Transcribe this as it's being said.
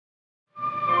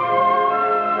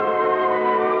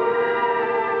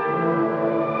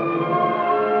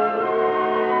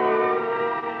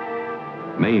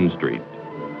street.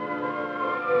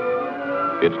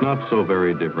 It's not so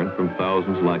very different from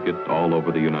thousands like it all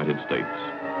over the United States.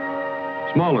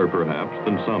 Smaller, perhaps,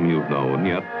 than some you've known,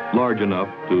 yet large enough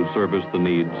to service the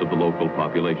needs of the local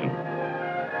population.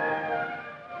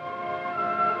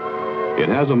 It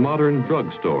has a modern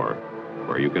drugstore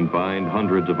where you can find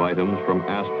hundreds of items from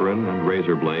aspirin and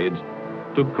razor blades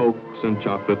to Cokes and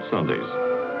chocolate sundaes.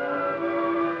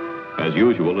 As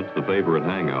usual, it's the favorite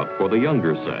hangout for the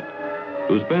younger set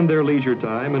who spend their leisure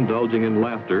time indulging in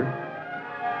laughter,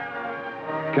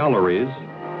 calories,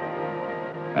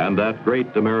 and that great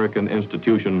American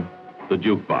institution, the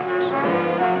jukebox.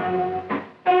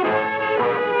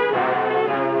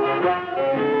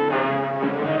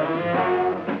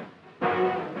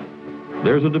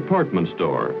 There's a department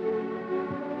store.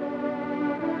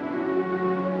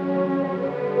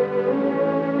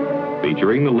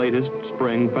 Featuring the latest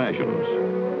spring fashions.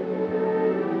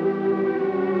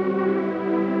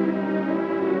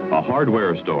 A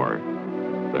hardware store.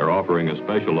 They're offering a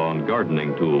special on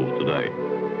gardening tools today.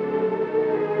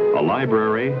 A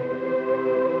library,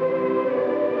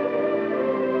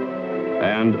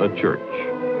 and a church.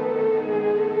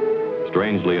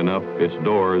 Strangely enough, its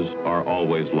doors are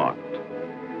always locked.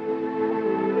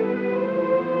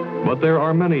 But there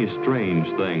are many strange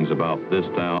things about this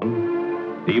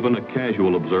town. Even a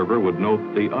casual observer would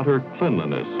note the utter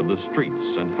cleanliness of the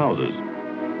streets and houses.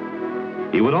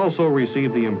 He would also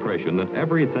receive the impression that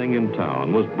everything in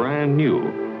town was brand new,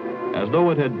 as though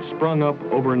it had sprung up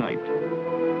overnight.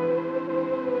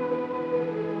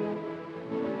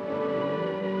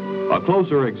 A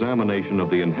closer examination of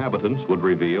the inhabitants would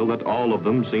reveal that all of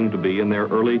them seemed to be in their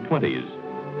early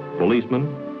 20s.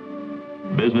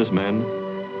 Policemen, businessmen,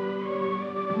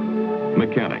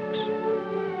 mechanics.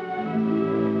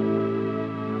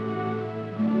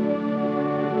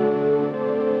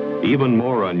 Even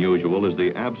more unusual is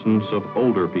the absence of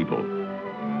older people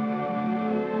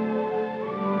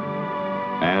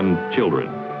and children.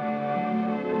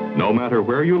 No matter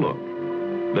where you look,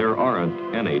 there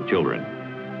aren't any children.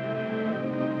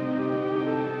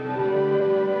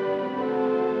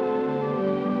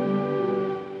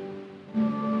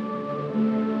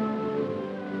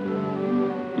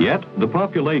 Yet the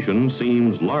population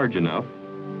seems large enough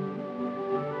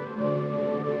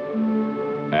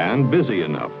and busy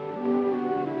enough.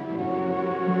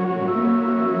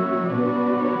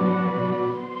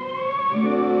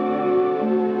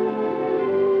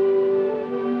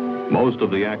 Most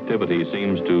of the activity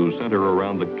seems to center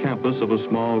around the campus of a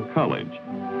small college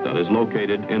that is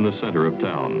located in the center of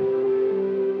town.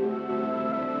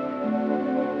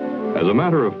 As a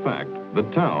matter of fact, the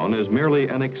town is merely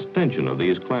an extension of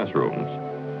these classrooms.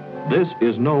 This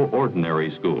is no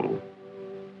ordinary school.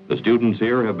 The students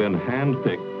here have been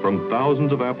handpicked from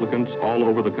thousands of applicants all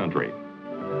over the country.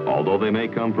 Although they may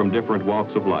come from different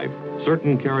walks of life,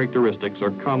 certain characteristics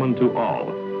are common to all.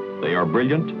 They are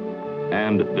brilliant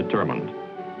and determined.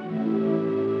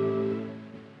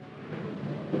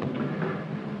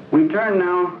 We turn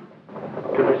now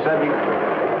to the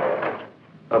subject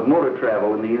of motor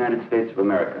travel in the United States of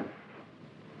America.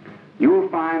 You will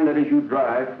find that as you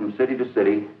drive from city to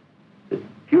city, that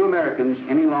few Americans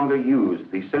any longer use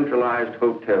the centralized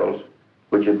hotels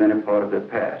which have been a part of their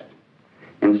past.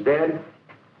 Instead,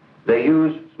 they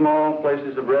use small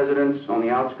places of residence on the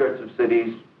outskirts of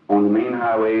cities, on the main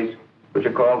highways, which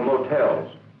are called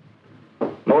motels,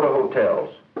 motor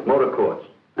hotels, motor courts,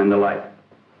 and the like.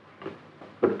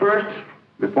 But first,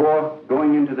 before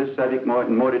going into this subject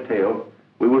in more detail,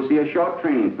 we will see a short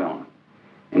training film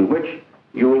in which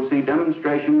you will see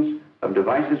demonstrations of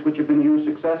devices which have been used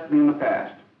successfully in the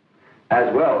past,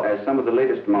 as well as some of the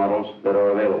latest models that are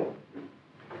available.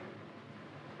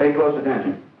 Pay close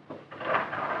attention.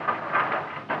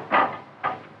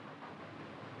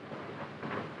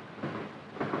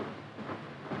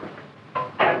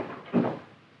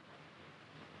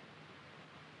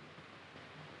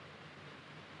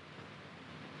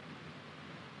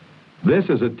 This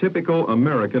is a typical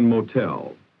American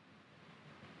motel.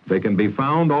 They can be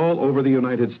found all over the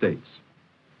United States.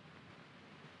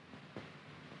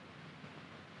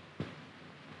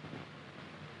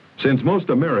 Since most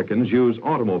Americans use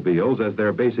automobiles as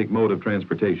their basic mode of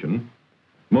transportation,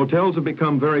 motels have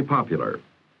become very popular.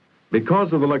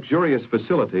 Because of the luxurious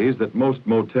facilities that most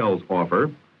motels offer,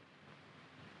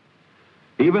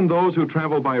 even those who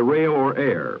travel by rail or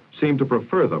air seem to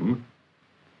prefer them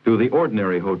to the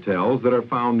ordinary hotels that are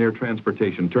found near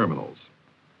transportation terminals.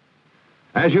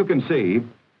 As you can see,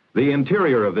 the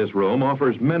interior of this room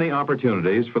offers many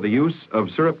opportunities for the use of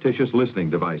surreptitious listening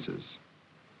devices.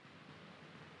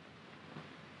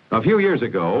 A few years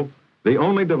ago, the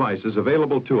only devices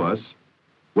available to us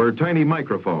were tiny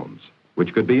microphones,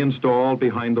 which could be installed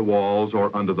behind the walls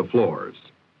or under the floors.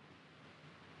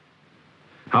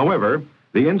 However,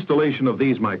 the installation of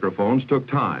these microphones took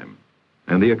time,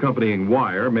 and the accompanying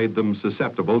wire made them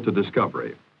susceptible to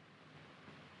discovery.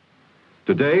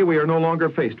 Today, we are no longer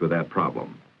faced with that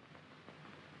problem.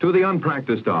 To the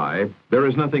unpracticed eye, there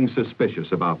is nothing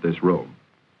suspicious about this room.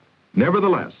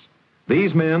 Nevertheless,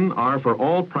 these men are, for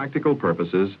all practical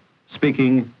purposes,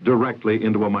 speaking directly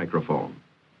into a microphone.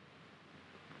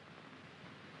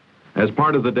 As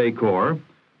part of the decor,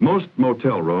 most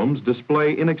motel rooms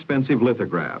display inexpensive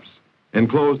lithographs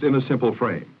enclosed in a simple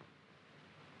frame.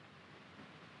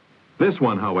 This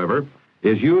one, however,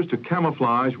 is used to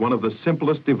camouflage one of the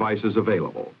simplest devices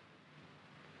available.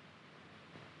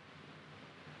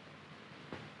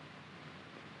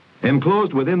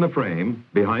 Enclosed within the frame,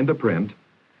 behind the print,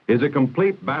 is a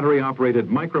complete battery-operated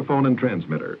microphone and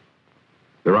transmitter.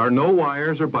 There are no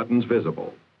wires or buttons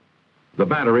visible. The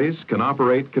batteries can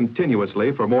operate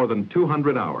continuously for more than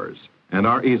 200 hours and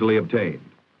are easily obtained.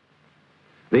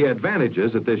 The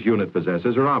advantages that this unit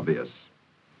possesses are obvious.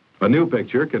 A new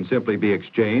picture can simply be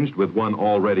exchanged with one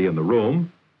already in the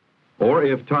room, or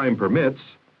if time permits,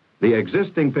 the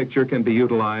existing picture can be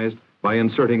utilized by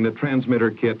inserting the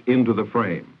transmitter kit into the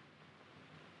frame.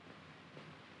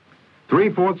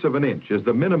 3/4 of an inch is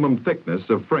the minimum thickness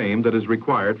of frame that is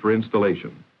required for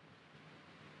installation.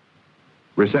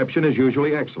 Reception is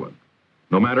usually excellent,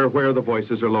 no matter where the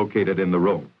voices are located in the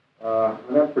room.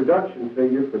 That production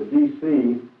figure for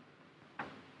DC,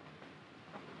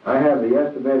 I have the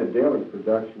estimated daily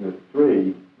production of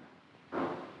 3.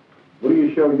 What do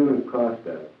you show unit cost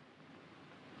at?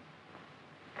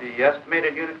 The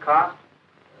estimated unit cost?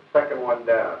 The second one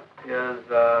down. Is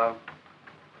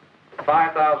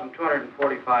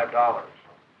 $5,245.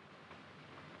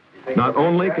 Not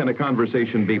only can a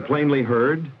conversation be plainly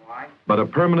heard, but a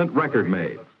permanent record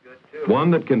made,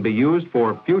 one that can be used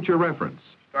for future reference,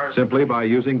 simply by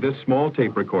using this small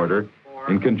tape recorder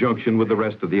in conjunction with the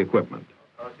rest of the equipment.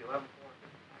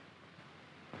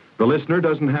 The listener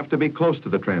doesn't have to be close to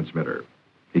the transmitter.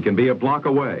 He can be a block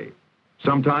away,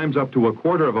 sometimes up to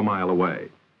 1/4 of a mile away,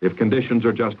 if conditions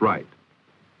are just right.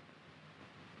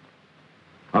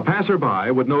 A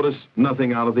passerby would notice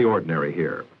nothing out of the ordinary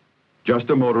here, just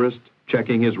a motorist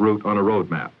checking his route on a road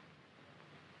map.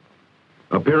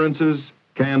 Appearances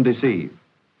can deceive.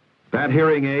 That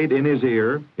hearing aid in his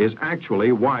ear is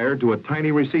actually wired to a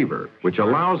tiny receiver, which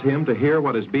allows him to hear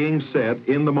what is being said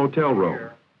in the motel room.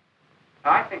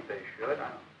 I think they should.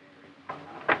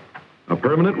 A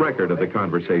permanent record of the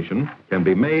conversation can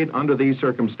be made under these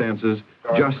circumstances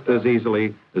just as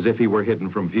easily as if he were hidden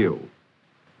from view.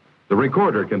 The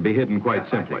recorder can be hidden quite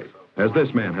simply, as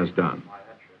this man has done.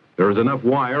 There is enough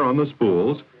wire on the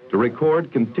spools to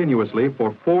record continuously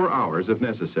for 4 hours if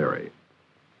necessary.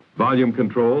 Volume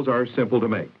controls are simple to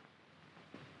make.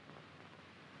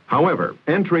 However,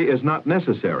 entry is not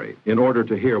necessary in order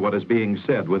to hear what is being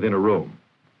said within a room.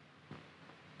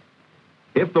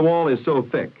 If the wall is so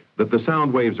thick that the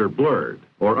sound waves are blurred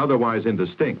or otherwise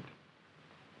indistinct,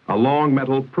 a long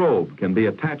metal probe can be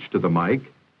attached to the mic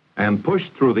and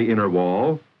pushed through the inner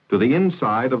wall to the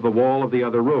inside of the wall of the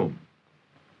other room.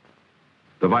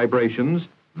 The vibrations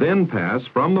then pass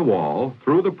from the wall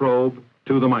through the probe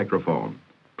to the microphone,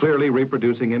 clearly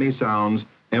reproducing any sounds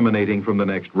emanating from the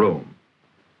next room.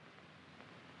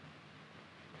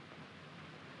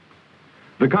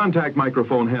 The contact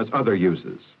microphone has other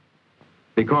uses.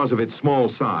 Because of its small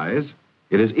size,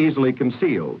 it is easily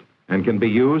concealed and can be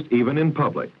used even in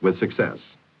public with success.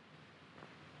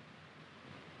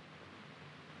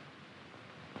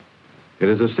 It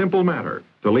is a simple matter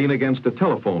to lean against a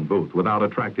telephone booth without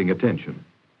attracting attention.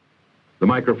 The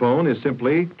microphone is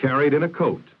simply carried in a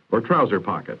coat or trouser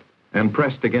pocket and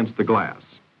pressed against the glass.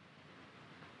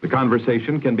 The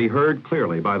conversation can be heard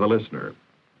clearly by the listener.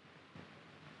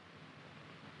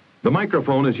 The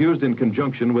microphone is used in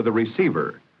conjunction with a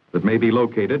receiver that may be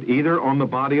located either on the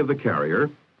body of the carrier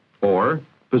or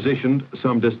positioned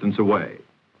some distance away.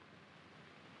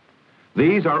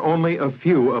 These are only a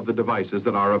few of the devices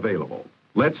that are available.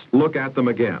 Let's look at them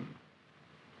again.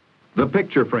 The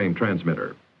picture frame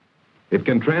transmitter. It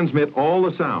can transmit all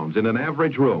the sounds in an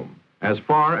average room as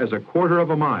far as 1/4 of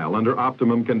a mile under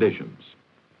optimum conditions.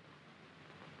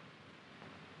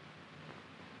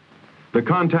 The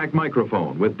contact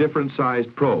microphone with different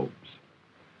sized probes.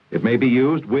 It may be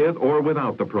used with or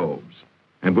without the probes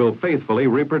and will faithfully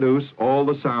reproduce all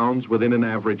the sounds within an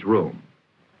average room.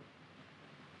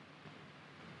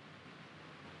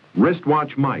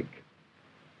 Wristwatch mic.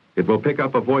 It will pick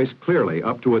up a voice clearly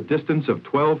up to a distance of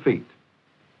 12 feet.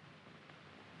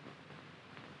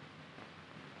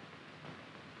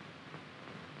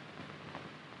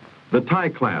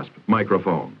 tie-clasp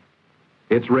microphone.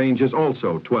 Its range is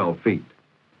also 12 feet.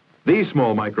 These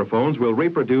small microphones will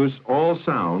reproduce all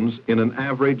sounds in an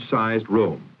average-sized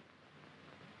room.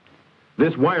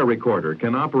 This wire recorder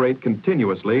can operate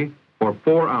continuously for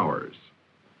 4 hours.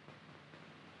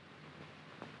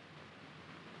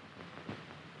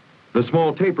 The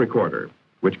small tape recorder,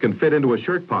 which can fit into a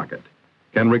shirt pocket,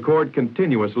 can record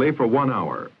continuously for 1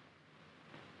 hour.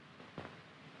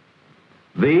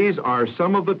 These are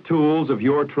some of the tools of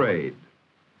your trade,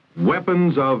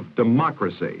 weapons of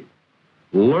democracy.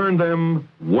 Learn them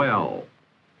well.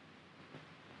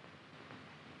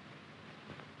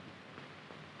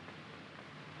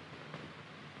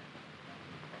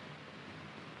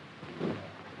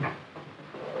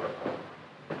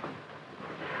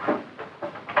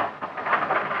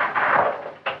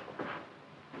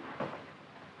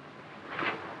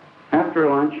 After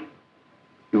lunch,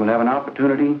 you will have an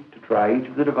opportunity to try each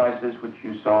of the devices which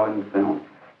you saw in the film.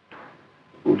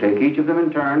 We'll take each of them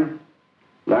in turn,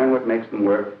 learn what makes them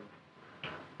work,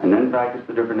 and then practice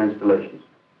the different installations.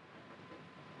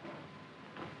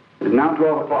 It is now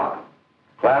 12 o'clock.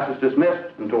 Class is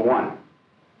dismissed until 1.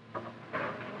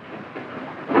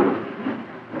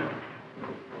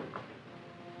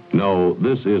 No,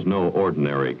 this is no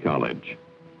ordinary college.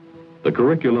 The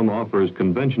curriculum offers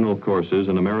conventional courses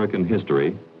in American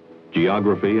history,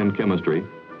 geography and chemistry,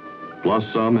 plus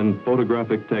some in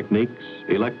photographic techniques,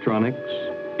 electronics,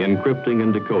 encrypting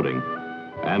and decoding,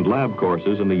 and lab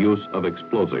courses in the use of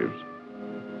explosives.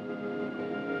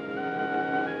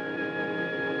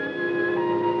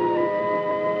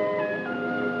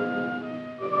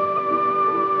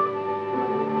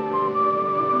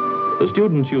 The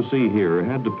students you see here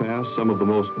had to pass some of the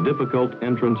most difficult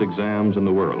entrance exams in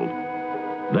the world.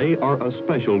 They are a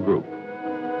special group.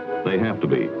 They have to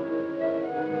be.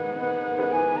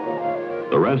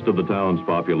 The rest of the town's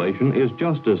population is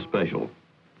just as special.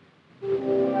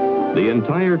 The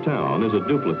entire town is a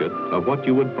duplicate of what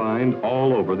you would find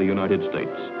all over the United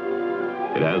States.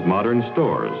 It has modern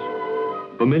stores,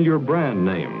 familiar brand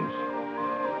names.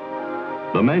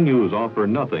 The menus offer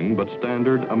nothing but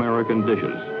standard American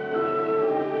dishes.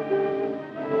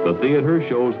 The theater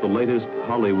shows the latest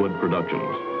Hollywood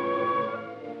productions.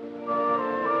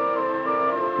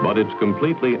 But it's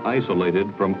completely isolated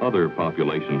from other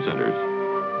population centers.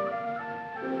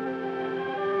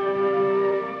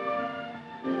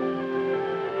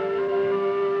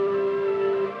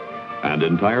 And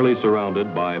entirely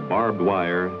surrounded by barbed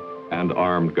wire and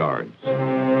armed guards.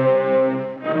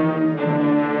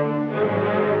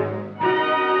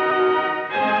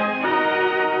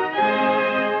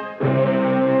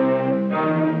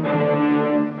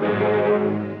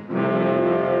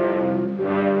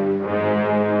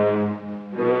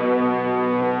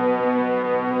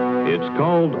 It's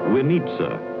called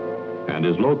Winniza and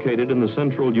is located in the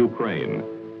central Ukraine,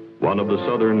 one of the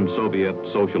southern Soviet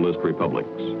socialist republics.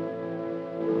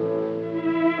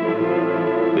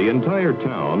 The entire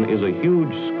town is a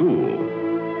huge school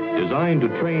designed to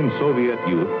train Soviet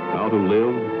youth how to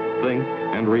live, think,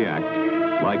 and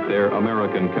react like their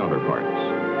American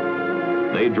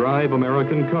counterparts. They drive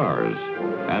American cars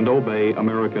and obey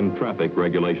American traffic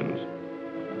regulations.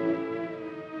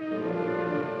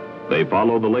 They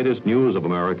follow the latest news of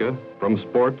America, from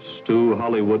sports to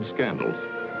Hollywood scandals.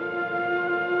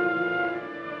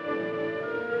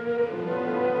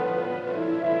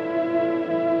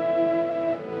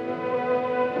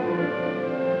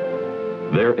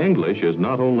 Their English is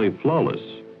not only flawless,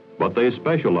 but they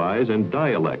specialize in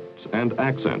dialects and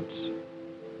accents.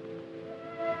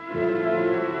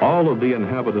 All of the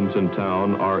inhabitants in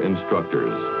town are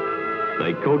instructors.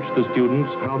 They coach the students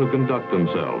how to conduct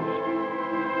themselves.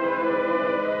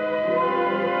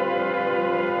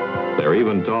 They're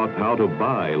even taught how to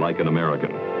buy like an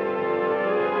American.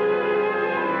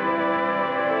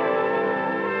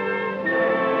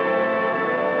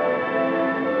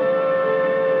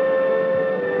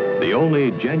 The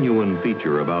only genuine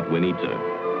feature about Vinnitsa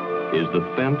is the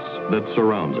fence that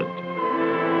surrounds it.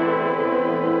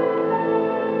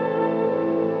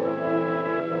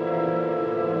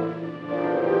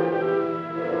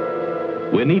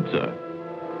 Vinnitsa,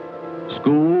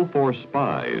 School for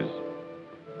Spies,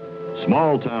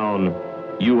 small town,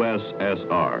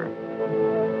 USSR.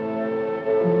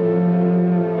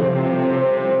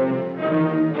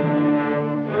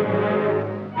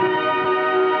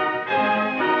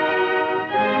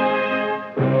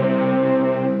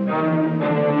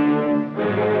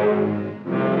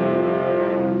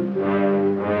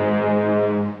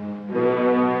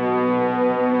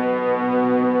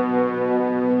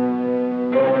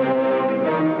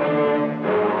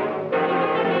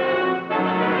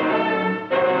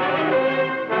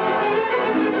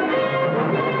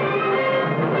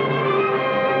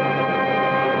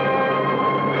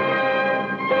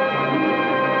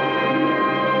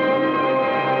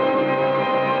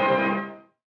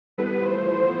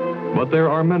 But there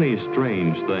are many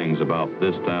strange things about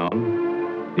this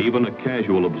town. Even a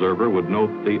casual observer would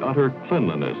note the utter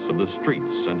cleanliness of the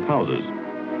streets and houses.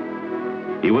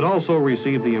 He would also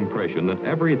receive the impression that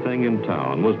everything in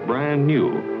town was brand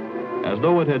new, as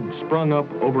though it had sprung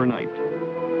up overnight.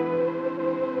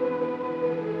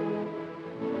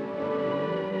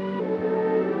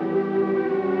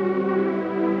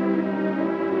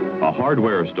 A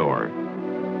hardware store.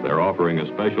 They're offering a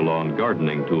special on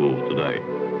gardening tools today.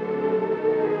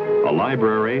 A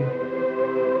library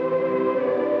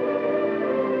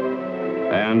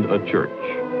and a church.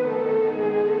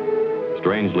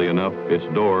 Strangely enough, its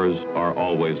doors are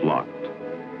always locked.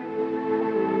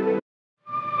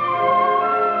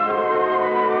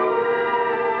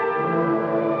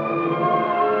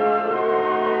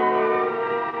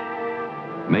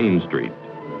 Main Street.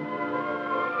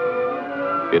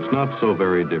 It's not so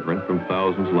very different from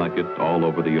thousands like it all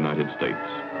over the United States.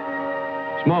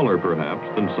 Smaller, perhaps,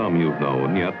 than some you've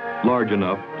known, yet large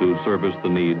enough to service the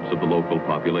needs of the local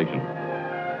population.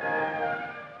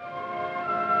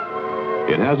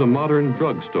 It has a modern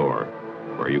drugstore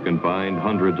where you can find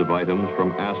hundreds of items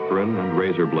from aspirin and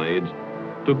razor blades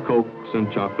to Cokes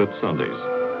and chocolate sundaes.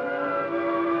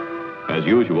 As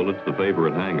usual, it's the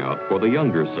favorite hangout for the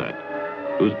younger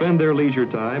set who spend their leisure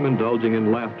time indulging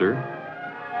in laughter,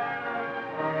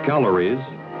 calories,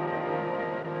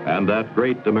 and that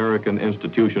great American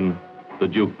institution, the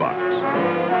jukebox.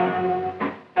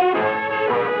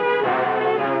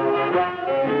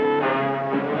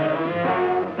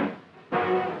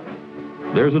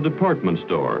 There's a department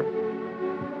store.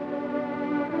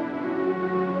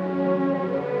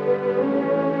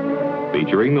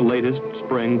 Featuring the latest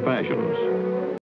spring fashions.